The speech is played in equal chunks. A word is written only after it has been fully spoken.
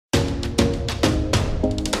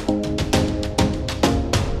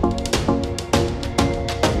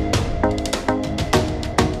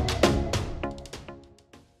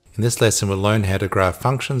In this lesson we'll learn how to graph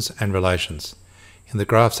functions and relations. In the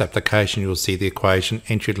graphs application you will see the equation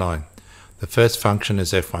entry line. The first function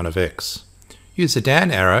is f1 of x. Use the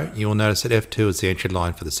down arrow, you will notice that f2 is the entry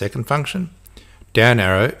line for the second function. Down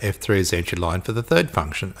arrow, f3 is the entry line for the third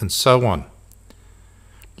function, and so on.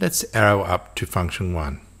 Let's arrow up to function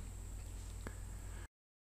 1.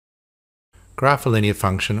 Graph a linear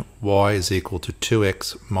function y is equal to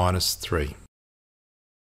 2x minus 3.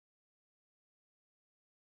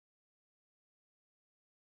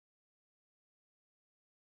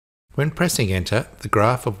 When pressing enter, the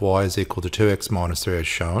graph of y is equal to 2x minus 3 is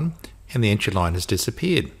shown, and the entry line has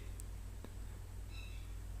disappeared.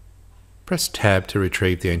 Press tab to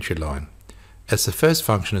retrieve the entry line. As the first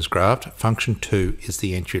function is graphed, function 2 is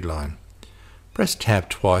the entry line. Press tab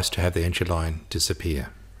twice to have the entry line disappear.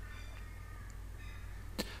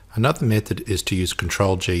 Another method is to use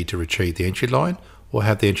CTRL+G to retrieve the entry line or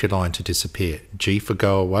have the entry line to disappear. G for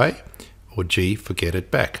go away or G for get it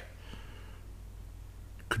back.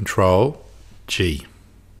 CTRL+G.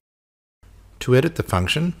 To edit the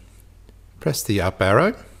function, press the up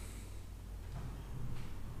arrow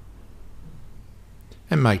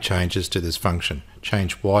and make changes to this function.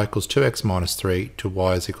 Change y equals 2x minus 3 to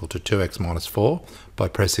y is equal to 2x minus 4 by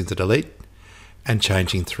pressing the delete and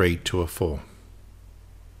changing 3 to a 4.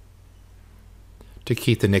 To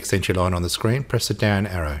keep the next entry line on the screen, press the down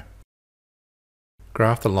arrow.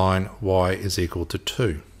 Graph the line y is equal to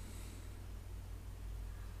 2.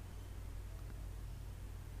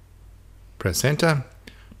 Press enter.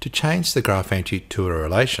 To change the graph entry to a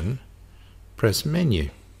relation, press menu.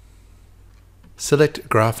 Select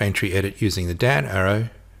graph entry edit using the down arrow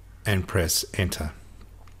and press enter.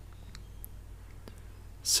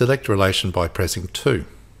 Select relation by pressing 2.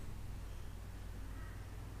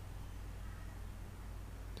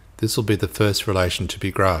 This will be the first relation to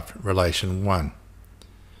be graphed, relation 1.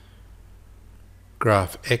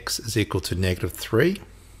 Graph x is equal to negative 3.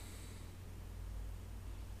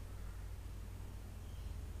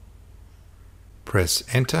 Press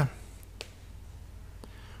enter.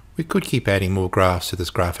 We could keep adding more graphs to this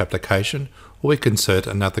graph application, or we can insert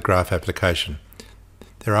another graph application.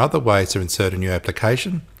 There are other ways to insert a new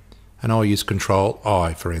application, and I'll use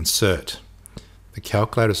CTRL+I for insert. The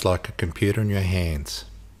calculator is like a computer in your hands.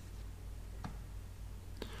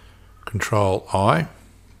 CTRL+I.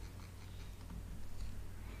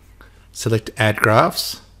 Select Add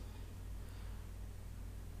Graphs.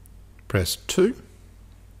 Press 2.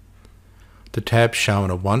 The tabs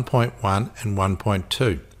shown are 1.1 and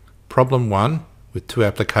 1.2. Problem 1 with 2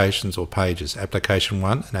 applications or pages, Application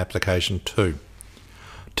 1 and Application 2.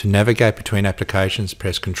 To navigate between applications,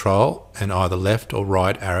 press Ctrl and either left or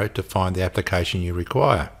right arrow to find the application you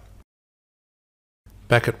require.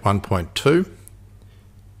 Back at 1.2,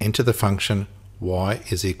 enter the function y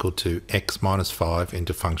is equal to x minus 5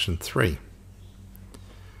 into function 3.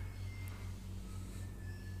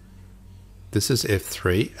 This is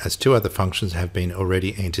F3 as 2 other functions have been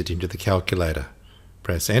already entered into the calculator.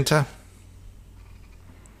 Press enter.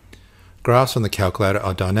 Graphs on the calculator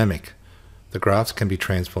are dynamic. The graphs can be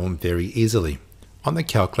transformed very easily. On the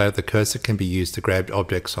calculator, the cursor can be used to grab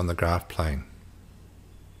objects on the graph plane.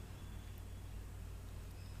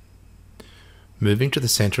 Moving to the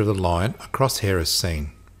center of the line, a crosshair is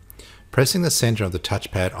seen. Pressing the center of the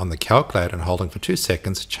touchpad on the calculator and holding for 2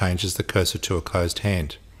 seconds changes the cursor to a closed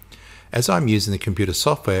hand. As I'm using the computer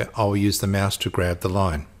software, I will use the mouse to grab the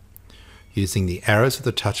line. Using the arrows of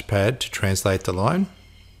the touchpad to translate the line.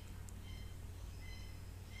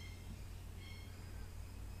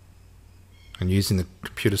 And using the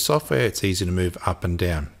computer software, it's easy to move up and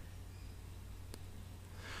down.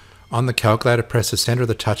 On the calculator, press the center of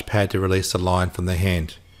the touchpad to release the line from the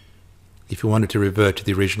hand. If you wanted to revert to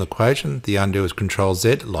the original equation, the undo is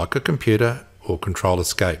Ctrl+Z like a computer or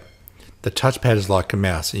Ctrl+Escape. The touchpad is like a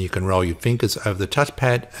mouse and you can roll your fingers over the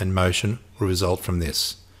touchpad and motion will result from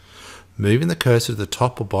this. Moving the cursor to the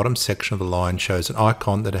top or bottom section of the line shows an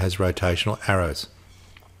icon that has rotational arrows.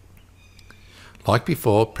 Like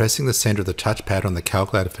before, pressing the center of the touchpad on the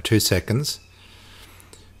calculator for 2 seconds,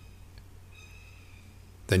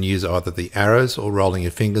 then use either the arrows or rolling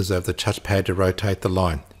your fingers over the touchpad to rotate the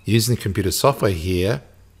line. Using the computer software here,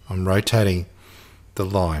 I'm rotating the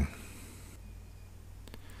line.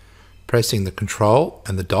 Pressing the Control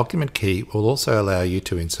and the Document key will also allow you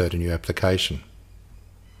to insert a new application.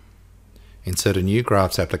 Insert a new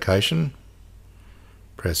graphs application.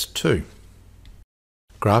 Press 2.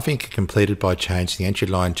 Graphing can be completed by changing the entry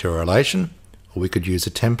line to a relation, or we could use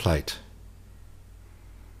a template.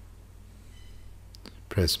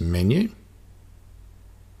 Press Menu.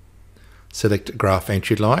 Select Graph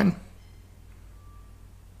Entry Line.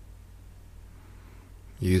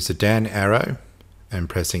 Use the down arrow and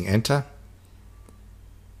pressing enter.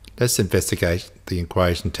 Let's investigate the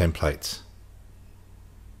equation templates.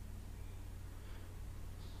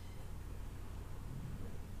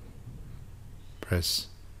 Press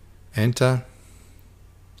enter.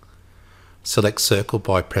 Select circle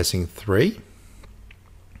by pressing 3.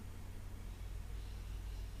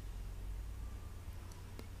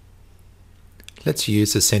 Let's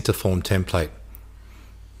use the center form template.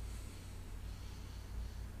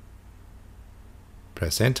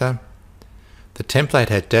 Press enter. The template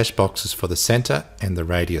had dash boxes for the center and the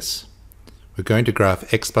radius. We're going to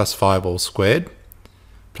graph x plus 5 all squared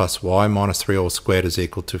plus y minus 3 all squared is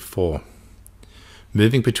equal to 4.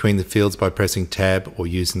 Moving between the fields by pressing tab or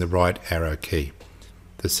using the right arrow key.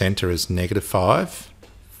 The center is -5,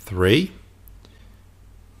 3,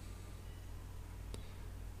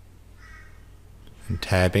 and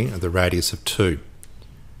tabbing of the radius of 2.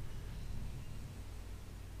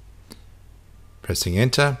 Pressing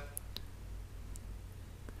enter.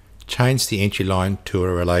 Change the entry line to a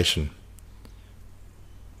relation.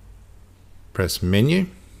 Press menu.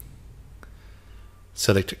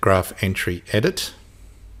 Select graph entry edit.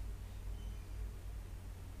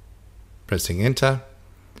 Pressing enter.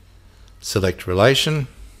 Select relation.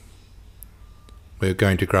 We're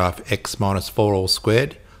going to graph x minus 4 all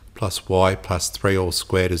squared plus y plus 3 all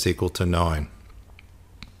squared is equal to 9.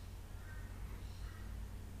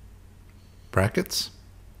 Brackets.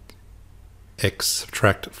 X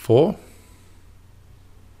subtract 4.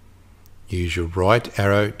 Use your right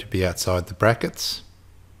arrow to be outside the brackets.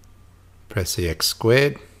 Press the x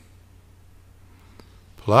squared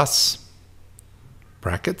plus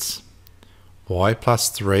brackets y plus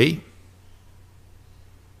 3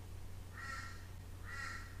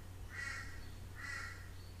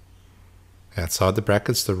 outside the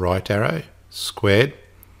brackets the right arrow squared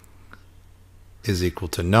is equal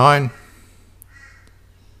to 9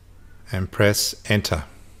 and press enter.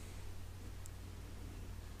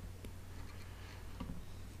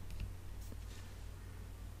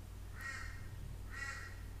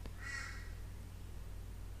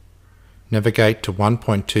 Navigate to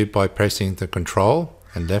 1.2 by pressing the control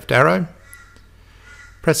and left arrow.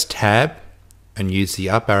 Press tab and use the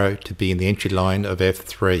up arrow to be in the entry line of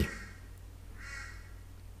F3.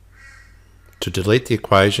 To delete the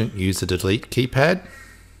equation, use the delete keypad.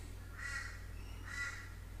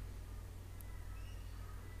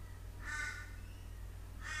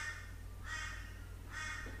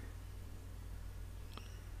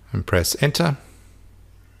 And press enter.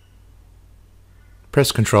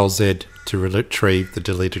 Press Ctrl Z to retrieve the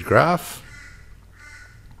deleted graph.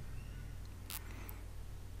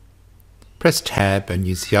 Press tab and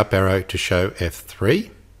use the up arrow to show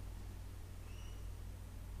F3.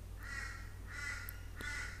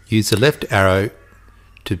 Use the left arrow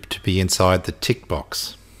to be inside the tick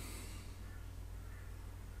box.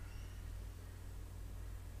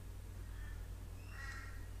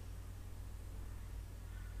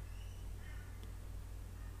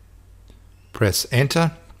 Press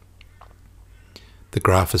enter. The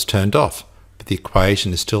graph is turned off, but the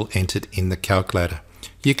equation is still entered in the calculator.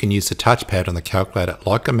 You can use the touchpad on the calculator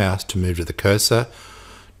like a mouse to move the cursor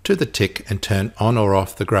to the tick and turn on or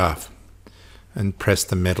off the graph, and press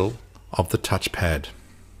the middle of the touchpad.